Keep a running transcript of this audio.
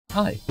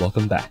Hi,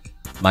 welcome back.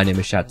 My name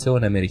is Chateau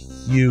and I made a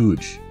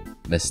huge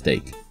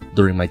mistake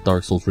during my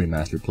Dark Souls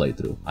Remastered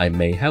playthrough. I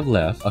may have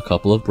left a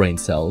couple of brain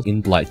cells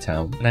in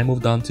Blighttown and I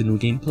moved on to New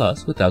Game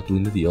Plus without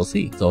doing the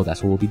DLC, so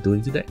that's what we'll be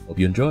doing today. Hope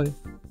you enjoy.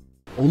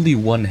 Only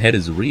one head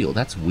is real,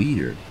 that's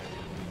weird.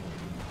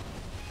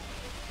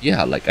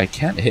 Yeah, like I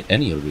can't hit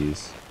any of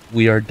these.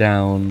 We are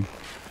down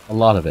a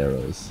lot of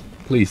arrows.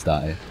 Please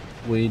die.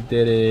 We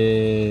did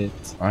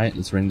it! Alright,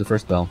 let's ring the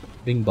first bell.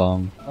 Bing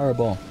bong.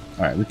 Fireball.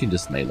 Alright, we can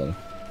just melee.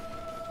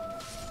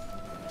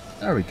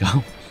 There we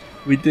go.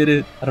 We did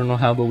it. I don't know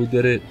how, but we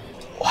did it.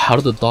 How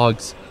do the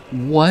dogs...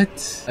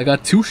 What? I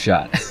got 2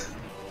 shot.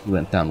 He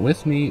went down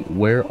with me.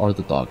 Where are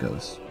the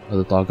doggos? Are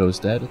the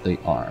doggos dead? They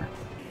are.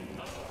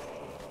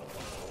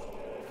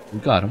 We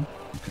got him.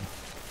 Okay.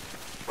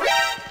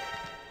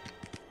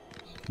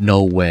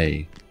 No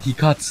way. He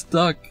got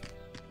stuck.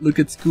 Look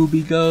at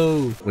Scooby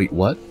go. Wait,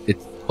 what?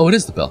 Oh, it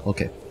is the bell.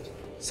 Okay.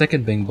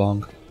 Second bing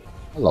bong.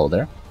 Hello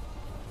there.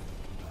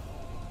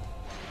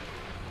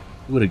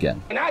 Do it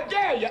again. And I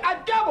dare you. I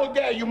double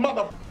dare you,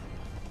 mother.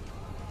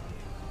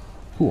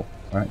 Cool.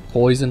 Alright.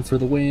 Poison for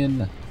the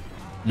win.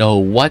 No,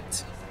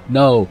 what?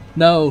 No.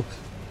 No.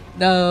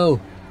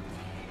 No.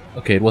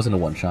 Okay, it wasn't a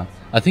one-shot.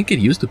 I think it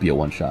used to be a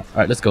one-shot.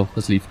 Alright, let's go.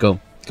 Let's leave. Go.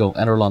 Go.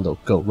 And Orlando.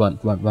 Go. Run.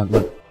 Run. Run.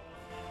 Run.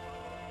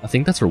 I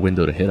think that's our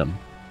window to hit him.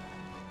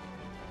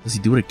 Does he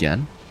do it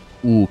again?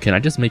 Ooh, can I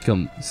just make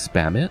him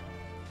spam it?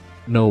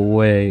 No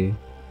way.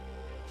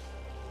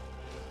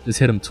 Just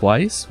hit him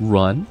twice.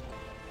 Run.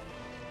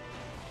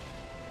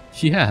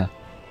 Yeah.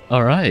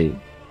 Alright.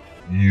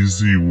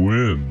 Easy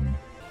win.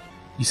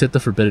 You said the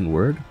forbidden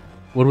word?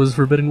 What was the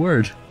forbidden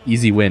word?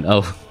 Easy win.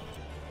 Oh.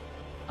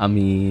 I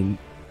mean...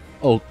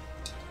 Oh.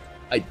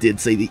 I did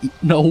say the...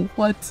 No,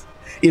 what?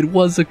 It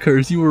was a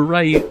curse. You were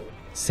right.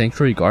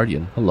 Sanctuary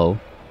Guardian. Hello.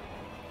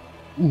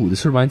 Ooh,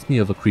 this reminds me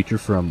of a creature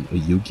from a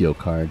Yu-Gi-Oh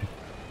card.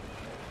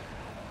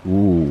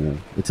 Ooh,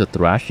 it's a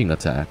thrashing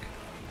attack.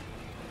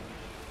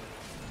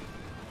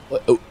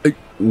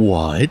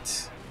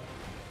 What?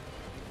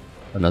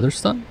 Another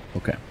stun?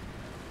 Okay.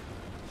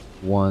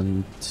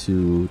 1,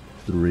 2,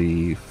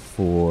 3,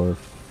 4,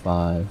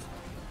 5.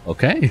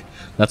 Okay,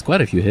 that's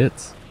quite a few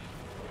hits.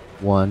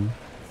 1,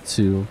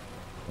 2.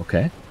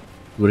 Okay.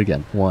 Do it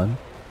again. 1,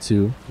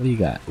 2. What do you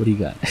got? What do you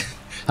got?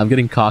 I'm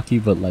getting cocky,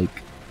 but like,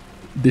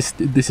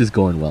 this is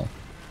going well.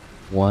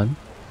 1,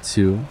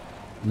 2.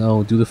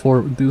 No, do the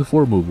 4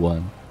 move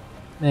one.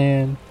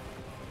 Man.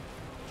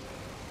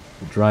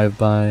 Drive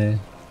by.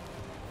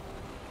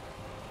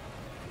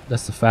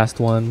 That's the fast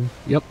one.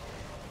 Yep.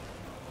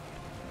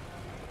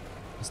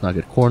 Let's not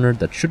get cornered.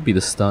 That should be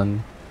the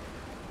stun.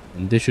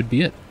 And this should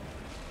be it.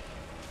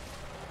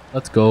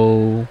 Let's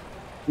go.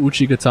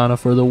 Uchi Katana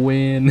for the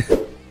win.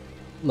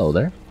 Hello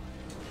there.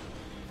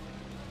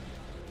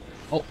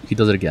 Oh, he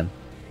does it again.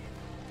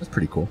 That's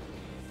pretty cool.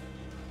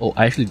 Oh,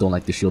 I actually don't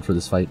like the shield for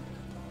this fight.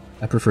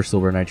 I prefer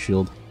Silver Knight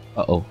shield.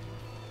 Uh-oh.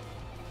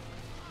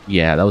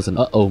 Yeah, that was an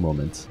uh-oh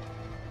moment.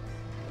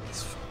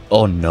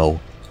 Oh no.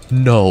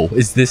 No.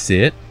 Is this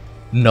it?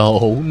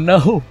 No.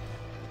 No.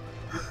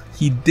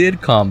 He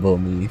did combo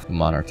me.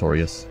 Come on,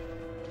 Artorias.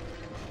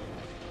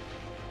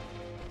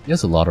 He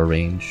has a lot of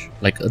range.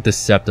 Like a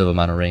deceptive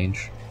amount of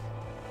range.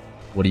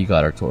 What do you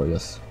got,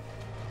 Artorias?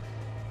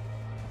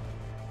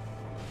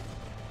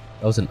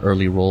 That was an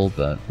early roll,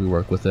 but we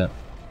work with it.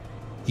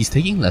 He's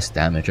taking less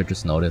damage, I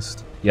just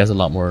noticed. He has a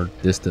lot more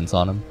distance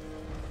on him.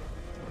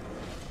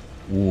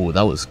 Ooh,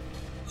 that was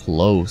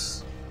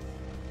close.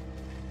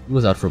 He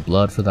was out for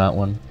blood for that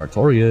one.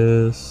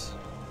 Artorias.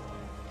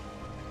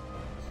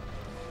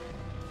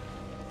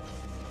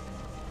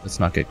 Let's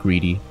not get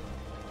greedy.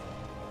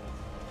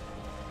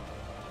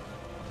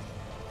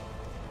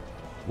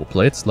 We'll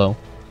play it slow.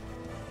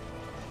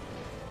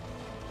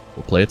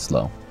 We'll play it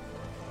slow.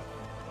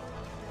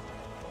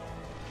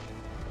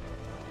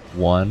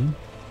 1.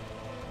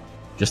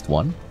 Just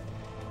 1.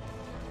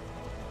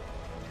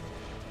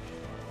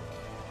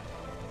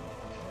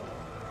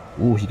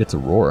 Ooh, he gets a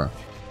roar.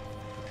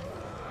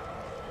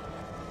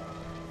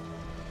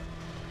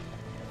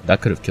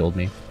 That could have killed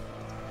me.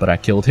 But I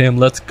killed him.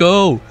 Let's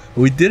go!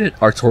 We did it!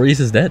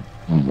 Artorias is dead.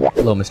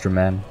 Hello, Mr.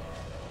 Man.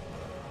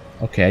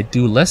 Okay, I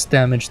do less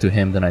damage to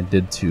him than I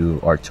did to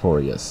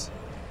Artorias.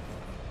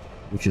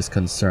 Which is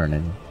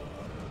concerning.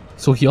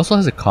 So he also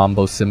has a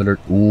combo similar...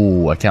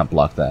 Ooh, I can't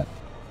block that.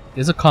 He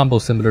has a combo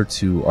similar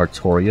to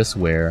Artorias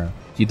where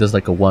he does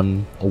like a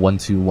 1,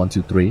 2, 1,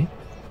 2, 3.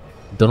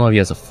 Don't know if he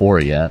has a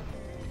 4 yet.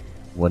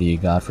 What do you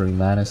got for me,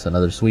 Manus?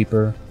 Another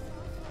sweeper.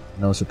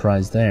 No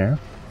surprise there.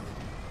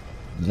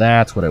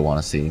 That's what I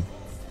want to see.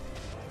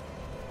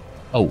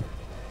 Oh.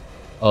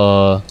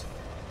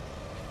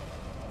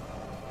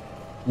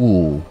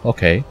 Ooh,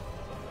 okay.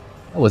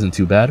 That wasn't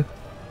too bad.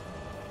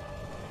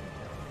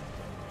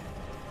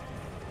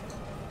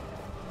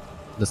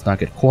 Let's not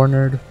get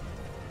cornered.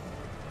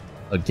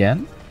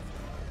 Again?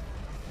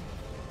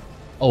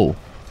 Oh.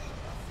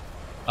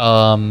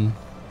 I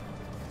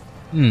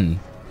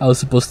was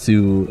supposed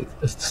to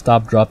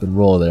stop, drop, and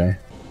roll there.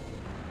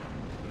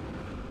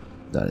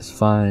 That is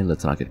fine.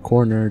 Let's not get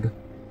cornered.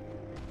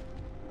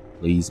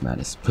 Please,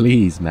 Manus.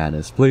 Please,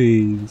 Manus.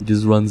 Please. He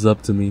just runs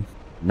up to me.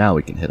 Now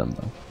we can hit him,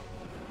 though.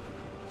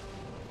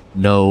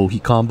 No, he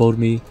comboed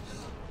me.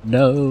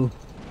 No.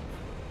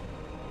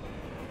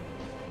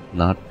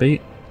 Not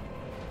bait.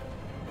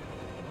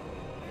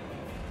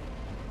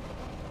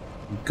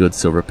 Good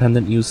silver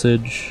pendant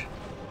usage.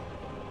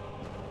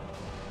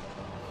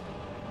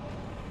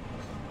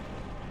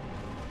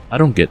 I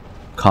don't get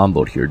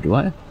comboed here, do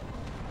I?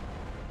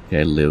 Okay,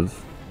 I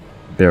live.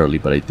 Barely,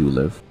 but I do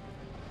live.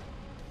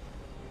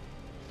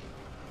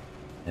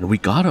 And we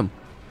got him!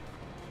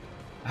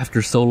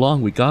 After so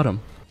long, we got him.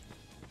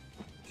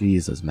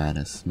 Jesus,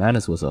 Manus.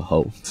 Manus was a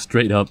hoe.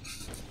 Straight up.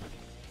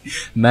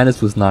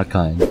 Manus was not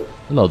kind.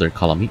 Hello there,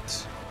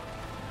 Calamite.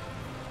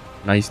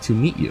 Nice to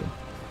meet you.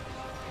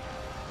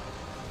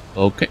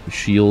 Okay,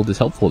 shield is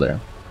helpful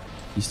there.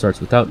 He starts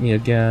without me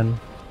again.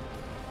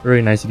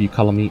 Very nice of you,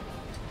 Calamite.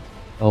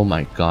 Oh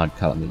my god,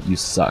 Calamite, you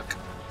suck.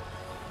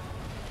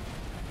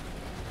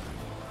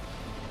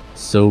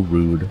 So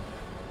rude.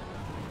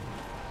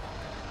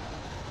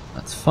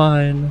 That's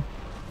fine.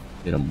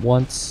 Hit him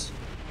once.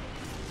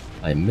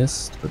 I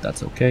missed, but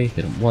that's okay.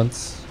 Hit him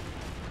once.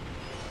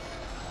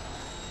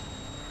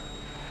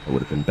 That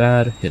would have been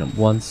bad. Hit him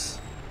once.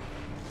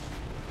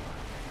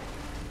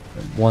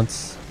 Hit him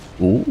once.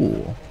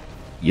 Ooh.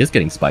 He is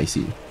getting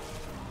spicy.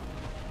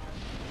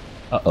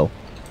 Uh-oh.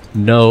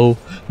 No.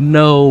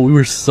 No, we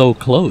were so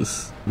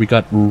close. We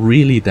got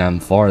really damn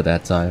far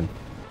that time.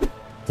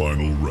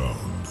 Final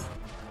round.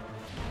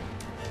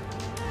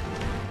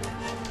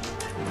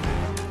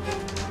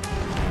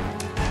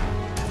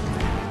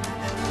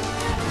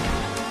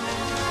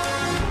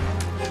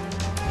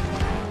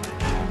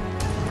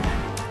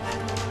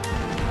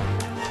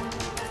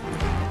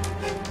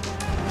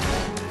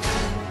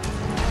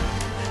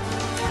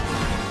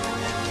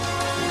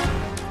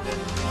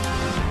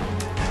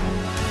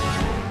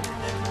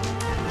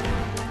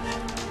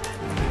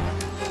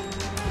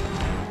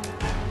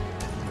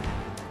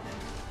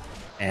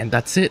 And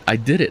that's it. I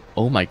did it.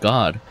 Oh my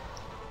god.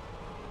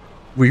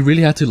 We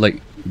really had to like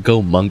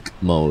go monk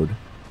mode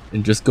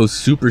and just go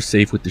super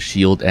safe with the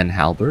shield and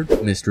halberd.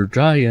 Mr.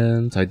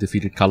 Giant, I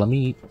defeated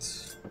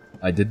Calamite.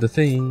 I did the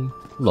thing.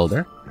 Hello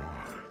there.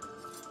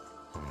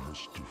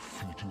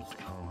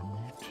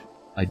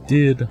 I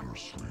did.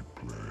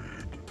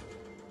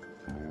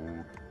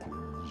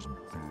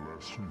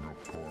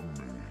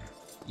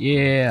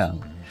 Yeah.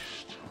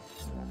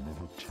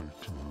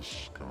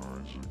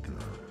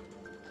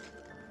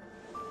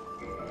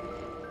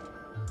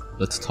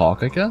 Let's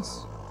talk, I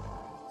guess?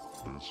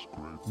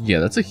 Yeah,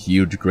 that's a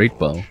huge great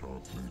bow.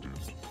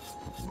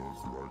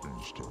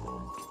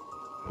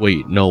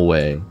 Wait, no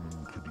way.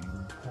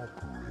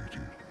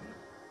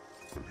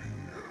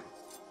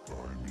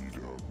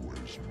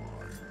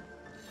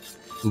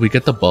 We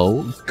get the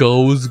bow?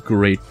 Goes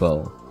great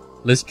bow.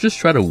 Let's just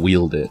try to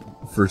wield it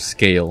for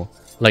scale.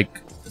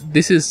 Like,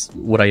 this is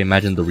what I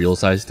imagine the real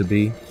size to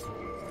be.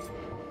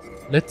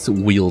 Let's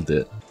wield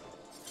it.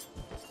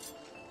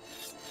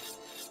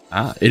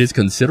 Ah, it is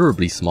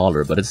considerably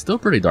smaller, but it's still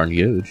pretty darn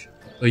huge.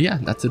 But yeah,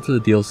 that's it for the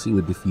DLC.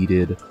 We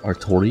defeated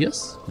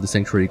Artorias, the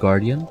Sanctuary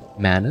Guardian,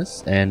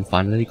 Manus, and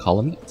finally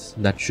Calamite.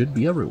 That should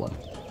be everyone.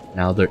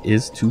 Now there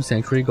is 2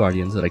 Sanctuary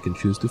Guardians that I can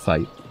choose to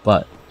fight,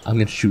 but I'm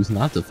gonna choose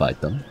not to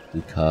fight them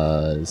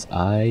because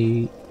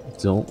I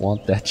don't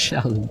want that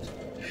challenge.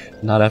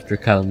 Not after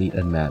Calamite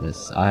and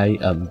Manus. I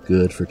am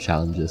good for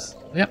challenges.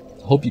 But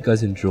yeah, hope you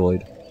guys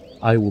enjoyed.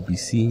 I will be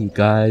seeing you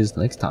guys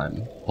next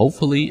time,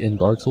 hopefully in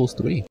Dark Souls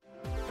 3.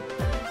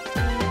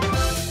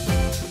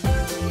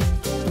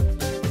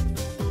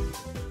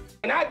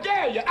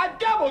 I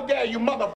double dare you, mother...